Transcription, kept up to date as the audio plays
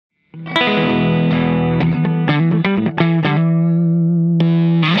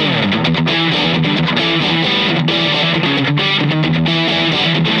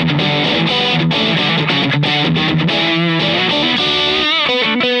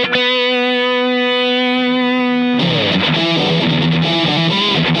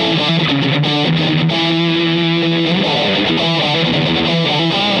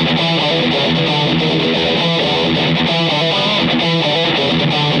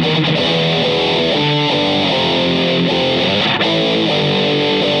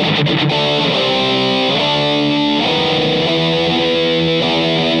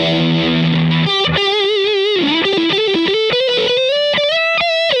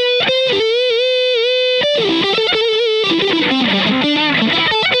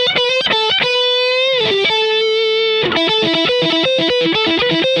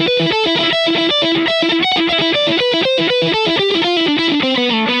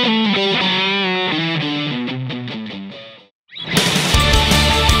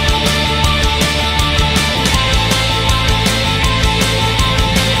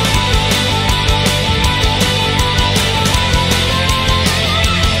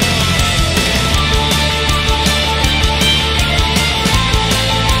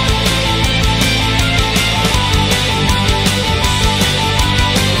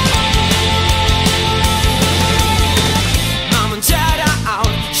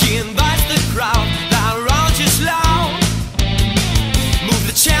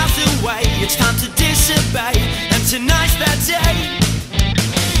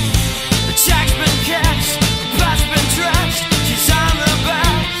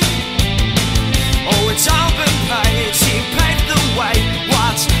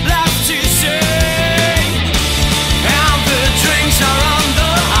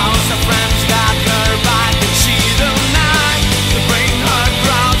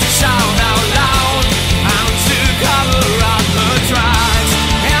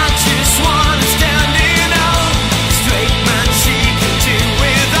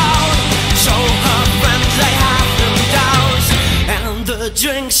the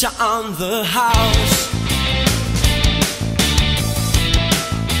drinks are on the house.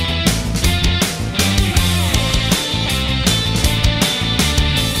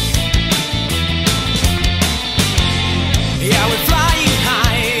 Yeah, we're flying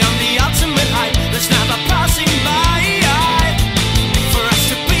high on the ultimate height. There's never passing by. For us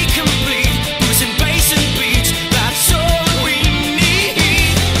to be complete, losing bass and beats, that's all we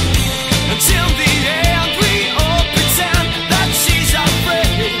need. Until the end, we all pretend that she's our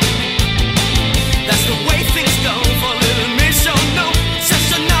friend. That's the way things go for little miss. Oh no, it's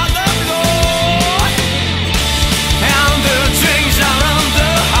just another blow. And the drinks are on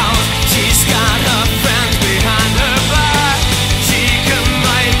the house. She's got her friends behind her back. She can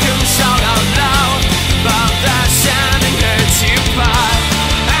make them shout out loud, but they're sending her to back.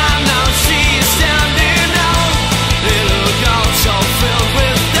 And now she's standing out, little girl so filled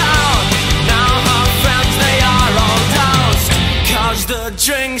with doubt. Now her friends, they are all doused, 'cause the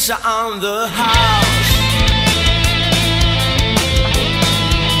drinks are on the house.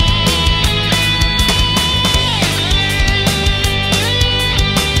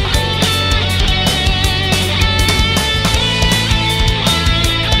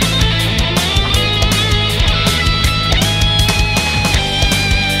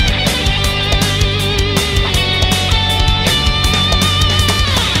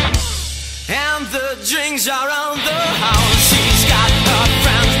 And the drinks are on the house. She's got her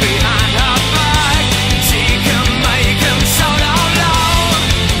friends behind her back. She can make them shout out loud,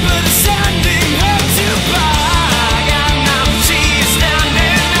 but it's sending her to back. And now she's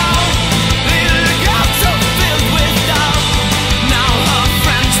standing out, little girl so filled with doubt. Now her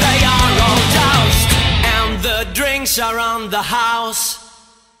friends, they are all doused, and the drinks are on the house.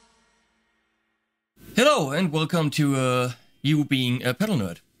 Hello and welcome to you being a pedal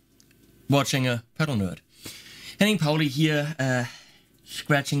nerd, watching a pedal nerd. Henning Pauli here,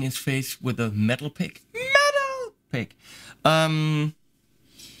 scratching his face with a metal pick. Metal pick.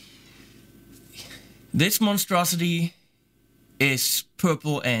 This monstrosity is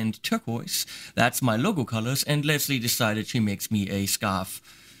purple and turquoise. That's my logo colors, and Leslie decided she makes me a scarf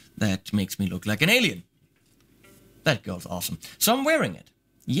that makes me look like an alien. That girl's awesome. So I'm wearing it.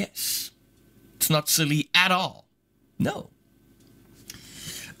 Yes. It's not silly at all. No.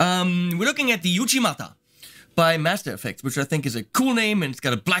 We're looking at the UCHI MATA by Master Effects, which I think is a cool name, and it's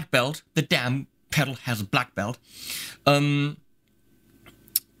got a black belt. The damn pedal has a black belt.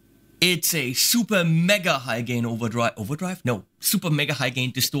 It's a super mega high gain overdrive? No, super mega high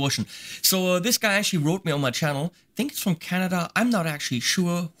gain distortion. So this guy actually wrote me on my channel. I think it's from Canada. I'm not actually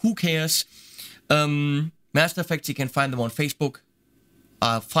sure. Who cares? Master Effects, you can find them on Facebook.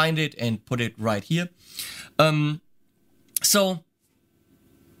 I'll find it and put it right here. So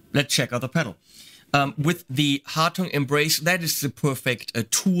let's check out the pedal. With the hard-tongue embrace, that is the perfect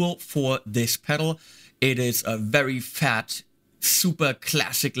tool for this pedal. It is a very fat, super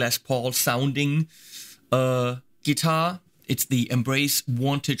classic Les Paul sounding guitar. It's the Embrace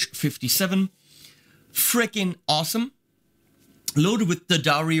Vantage 57. Freaking awesome. Loaded with the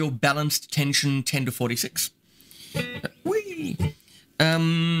Dario balanced tension 10 to 46. Whee!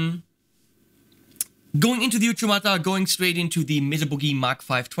 Going into the UCHI MATA, going straight into the Mesa Boogie Mark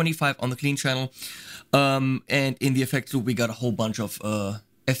 525 on the clean channel. And in the effects loop, we got a whole bunch of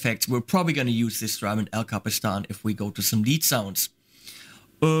effects. We're probably going to use this drum in El Capistan if we go to some lead sounds.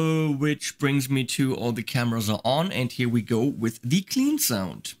 Which brings me to all the cameras are on, and here we go with the clean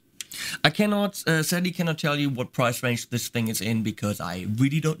sound. I cannot, sadly cannot tell you what price range this thing is in, because I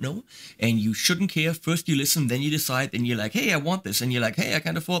really don't know, and you shouldn't care. First you listen, then you decide, and you're like, hey, I want this, and you're like, hey, I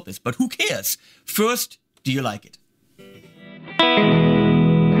can't afford this, but who cares? First, do you like it?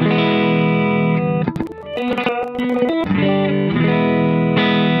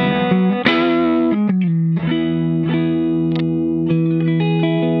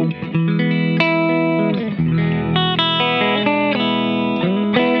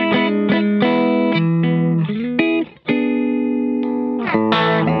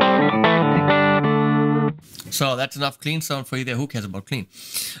 So that's enough clean sound for you there. Who cares about clean?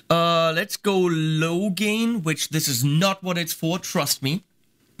 Let's go low gain, which this is not what it's for, trust me.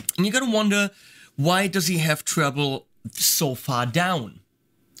 And you're gonna wonder, why does he have treble so far down?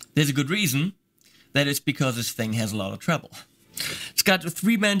 There's a good reason. That is because this thing has a lot of treble. It's got a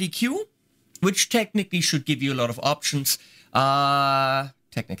 3-band EQ, which technically should give you a lot of options.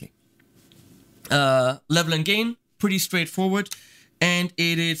 Technically. Level and gain, pretty straightforward. And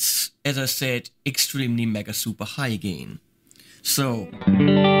it is, as I said, extremely mega super high gain. So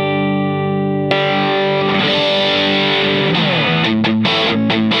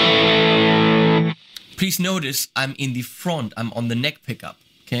Please notice I'm in the front. I'm on the neck pickup.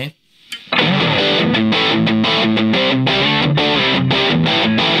 Okay.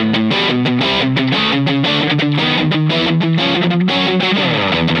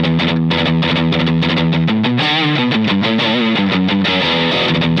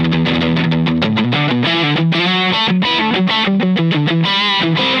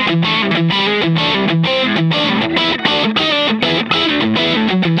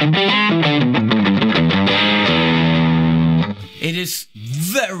 It is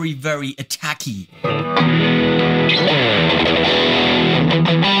very, very attacky.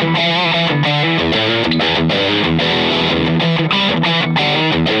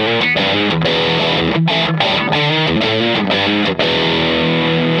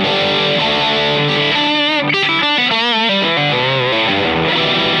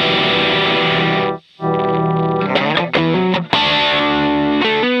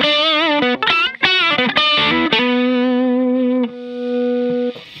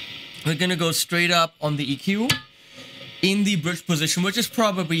 We're gonna go straight up on the EQ in the bridge position, which is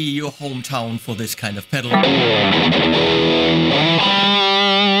probably your hometown for this kind of pedal.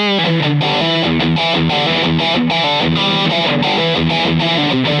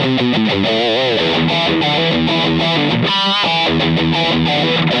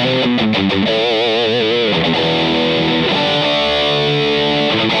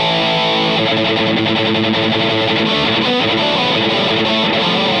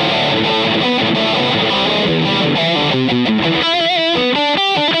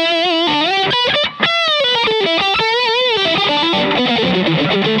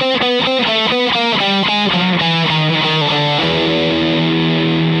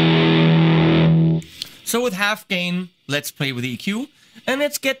 So with half gain, let's play with the EQ, and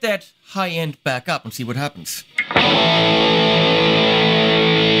let's get that high end back up and see what happens.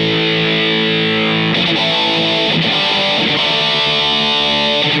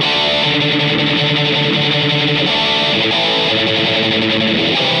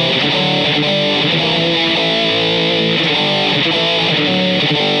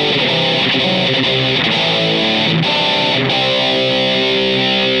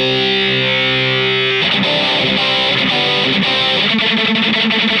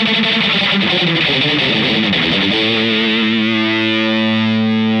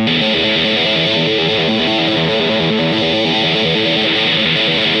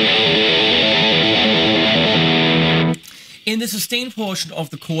 In the sustain portion of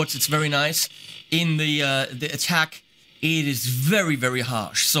the chords, it's very nice. In the attack, it is very, very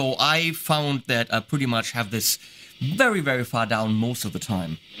harsh. So I found that I pretty much have this very, very far down most of the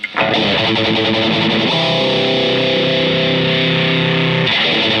time.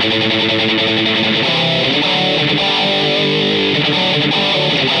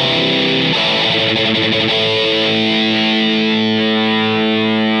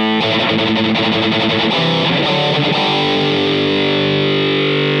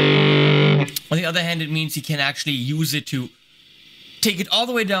 On the other hand, it means you can actually use it to take it all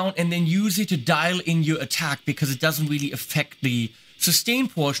the way down and then use it to dial in your attack, because it doesn't really affect the sustain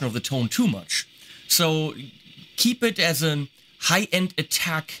portion of the tone too much. So keep it as a high-end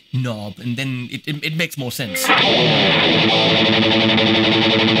attack knob, and then it makes more sense.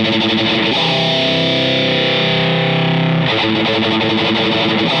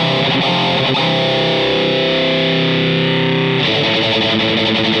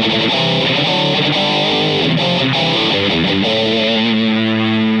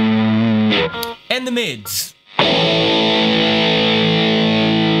 And the mids.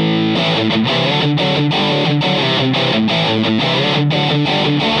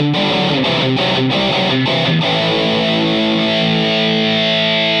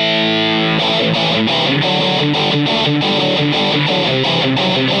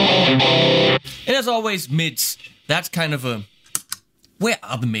 And as always, mids. That's kind of a... Where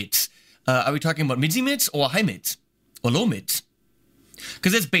are the mids? Are we talking about midsy mids or high mids? Or low mids?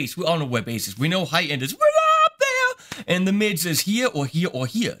 Because it's bass. We all know where bass is. We know high end is way up there. And the mids is here or here or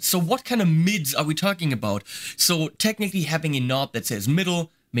here. So what kind of mids are we talking about? So technically having a knob that says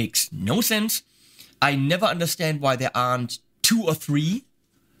middle makes no sense. I never understand why there aren't 2 or 3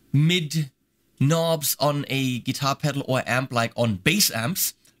 mid knobs on a guitar pedal or amp, like on bass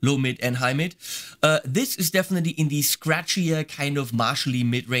amps. Low mid and high mid. This is definitely in the scratchier kind of Marshall-y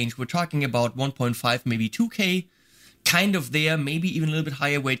mid-range. We're talking about 1.5, maybe 2K. Kind of there, maybe even a little bit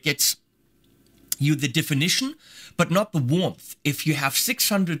higher, where it gets you the definition, but not the warmth. If you have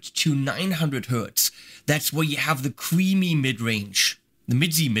 600 to 900 hertz, that's where you have the creamy mid-range. The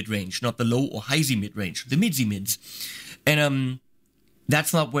midsy mid-range, not the low or high-z mid-range. The midsy mids. And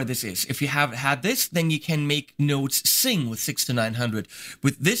That's not where this is. If you have had this, then you can make notes sing with 6 to 900.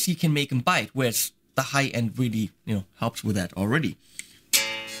 With this, you can make them bite, whereas the high end really, helps with that already.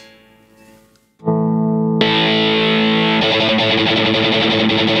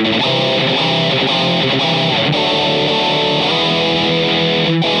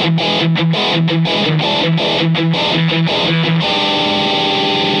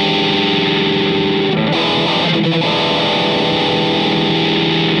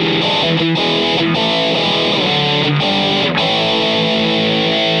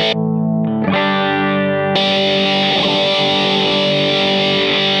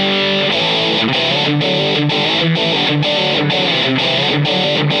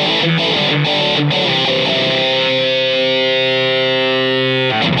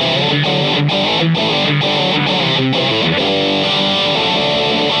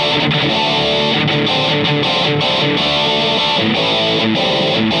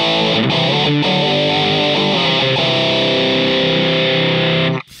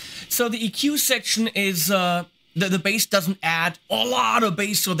 So the EQ section is, the bass doesn't add a lot of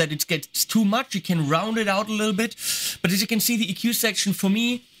bass so that it gets too much. You can round it out a little bit. But as you can see, the EQ section, for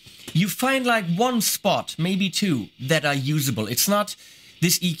me, you find like one spot, maybe two, that are usable. It's not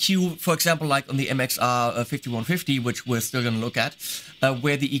this EQ, for example, like on the MXR 5150, which we're still going to look at,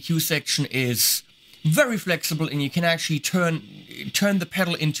 where the EQ section is very flexible and you can actually turn the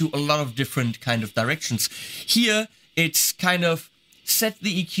pedal into a lot of different kind of directions. Here, it's kind of set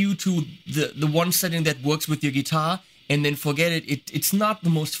the EQ to the one setting that works with your guitar, and then forget it. It's not the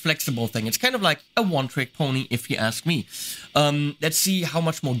most flexible thing. It's kind of like a one-trick pony, if you ask me. Let's see how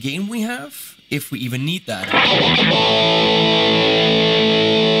much more gain we have, if we even need that.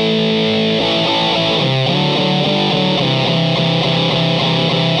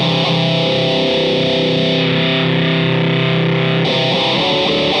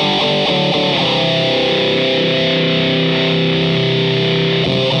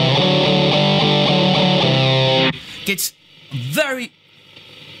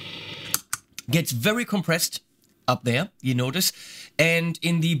 Gets very compressed up there, you notice, and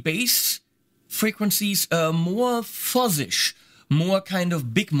in the bass frequencies, more fuzzish, more kind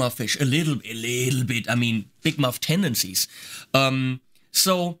of big muffish, a little bit, I mean, big muff tendencies.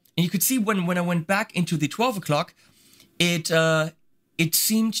 So you could see when I went back into the 12 o'clock, it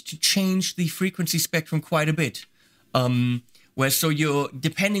seemed to change the frequency spectrum quite a bit. So you're,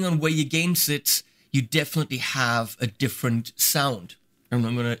 depending on where your gain sits, you definitely have a different sound. And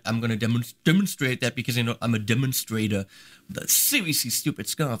I'm gonna demonstrate that because I'm a demonstrator. The seriously stupid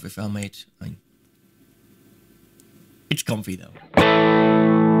scarf, if I might. It's comfy though.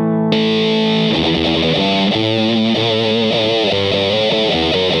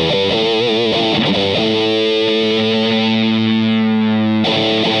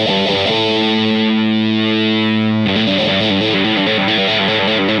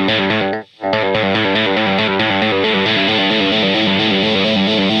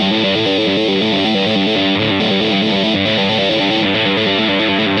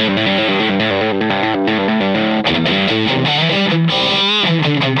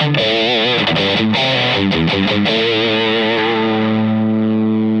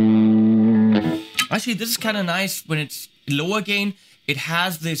 Actually, this is kind of nice when it's lower gain. It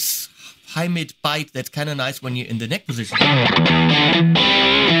has this high mid bite that's kind of nice when you're in the neck position.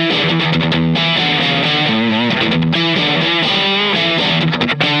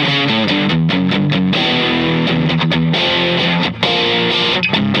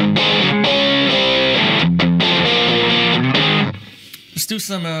 Let's do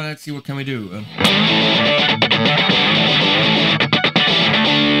some, let's see, what can we do?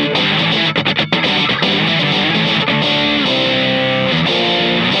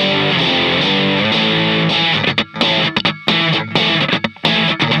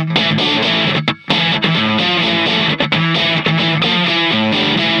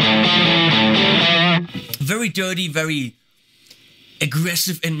 Very dirty, very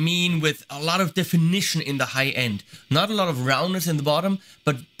aggressive and mean, with a lot of definition in the high end. Not a lot of roundness in the bottom,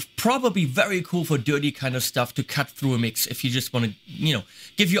 but probably very cool for dirty kind of stuff to cut through a mix if you just want to,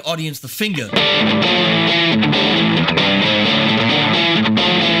 give your audience the finger.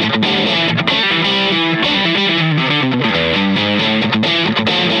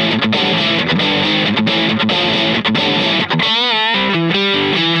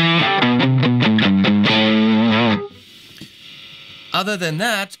 Other than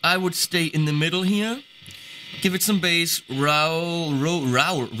that, I would stay in the middle here, give it some bass, roll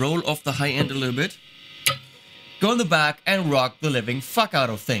off the high end a little bit, go in the back and rock the living fuck out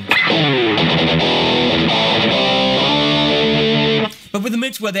of things. But with the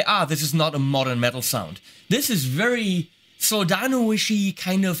mids where they are, this is not a modern metal sound. This is very Soldano-ishy,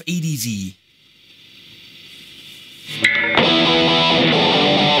 kind of 80s-y.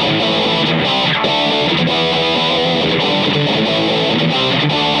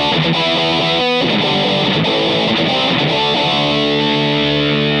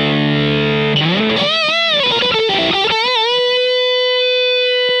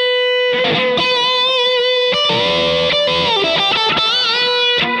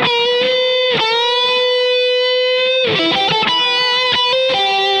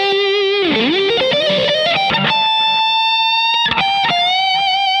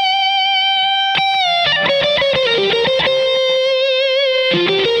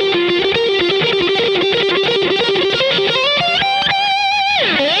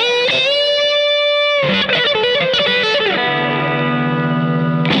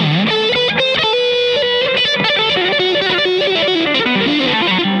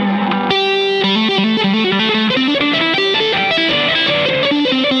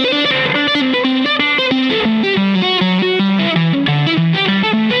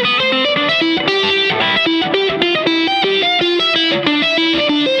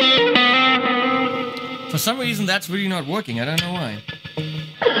 For some reason, that's really not working. I don't know why.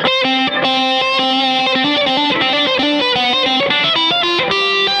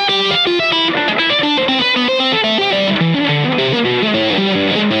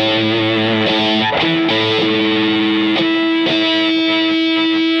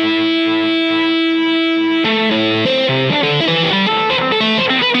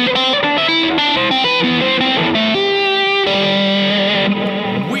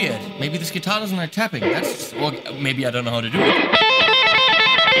 Maybe this guitar doesn't like tapping. That's, or maybe I don't know how to do it.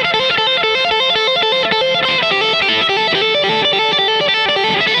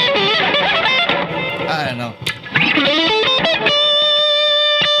 I don't know.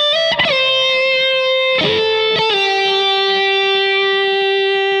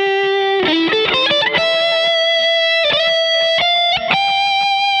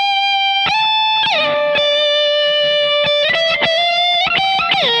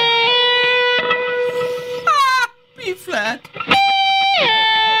 Flat.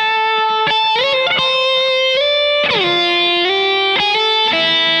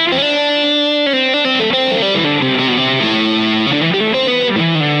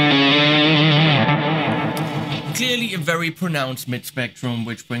 Clearly a very pronounced mid-spectrum,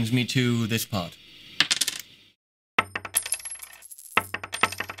 which brings me to this part.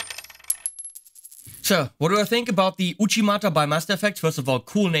 So, what do I think about the UCHI MATA by Master Effects? First of all,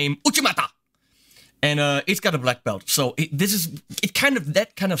 cool name, UCHI MATA! And it's got a black belt, so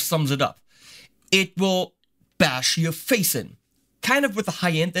that kind of sums it up. It will bash your face in, kind of with the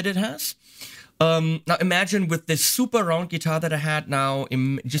high end that it has. Now imagine with this super round guitar that I had now,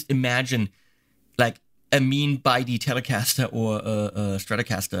 just imagine like a mean bitey Telecaster or a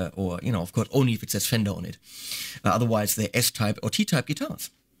Stratocaster, or, you know, of course, only if it says Fender on it. Otherwise, they're S-type or T-type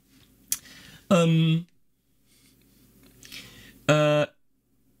guitars.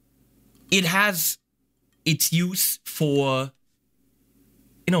 It has its use for,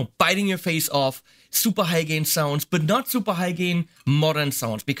 you know, biting your face off, super high gain sounds, but not super high gain modern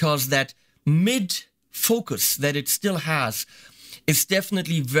sounds, because that mid focus that it still has is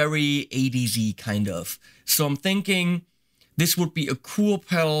definitely very 80s-y kind of. So I'm thinking this would be a cool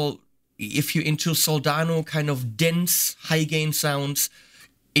pedal if you're into Soldano kind of dense high gain sounds.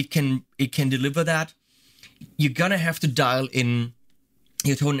 It can deliver that. You're gonna have to dial in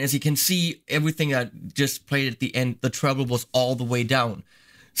your tone. As you can see, everything I just played at the end, the treble was all the way down.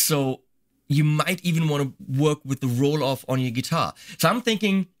 So you might even want to work with the roll-off on your guitar. So I'm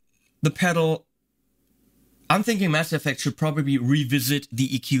thinking Master Effects should probably revisit the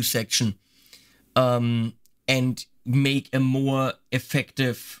EQ section and make a more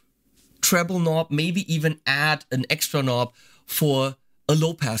effective treble knob, maybe even add an extra knob for a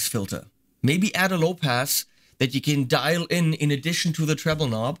low-pass filter. Maybe add a low-pass that you can dial in addition to the treble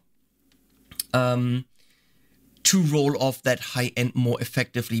knob, to roll off that high end more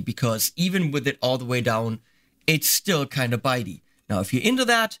effectively, because even with it all the way down, it's still kind of bitey. Now, if you're into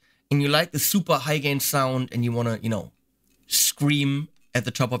that and you like the super high gain sound and you want to, you know, scream at the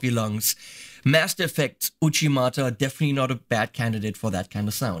top of your lungs, Master Effects UCHI MATA, definitely not a bad candidate for that kind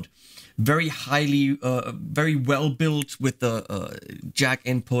of sound. Very highly, very well built with the jack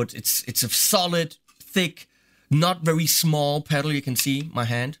input. It's a solid, thick, not very small pedal. You can see my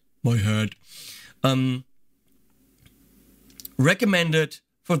hand. Recommended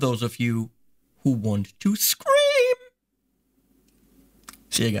for those of you who want to scream.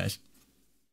 See you guys.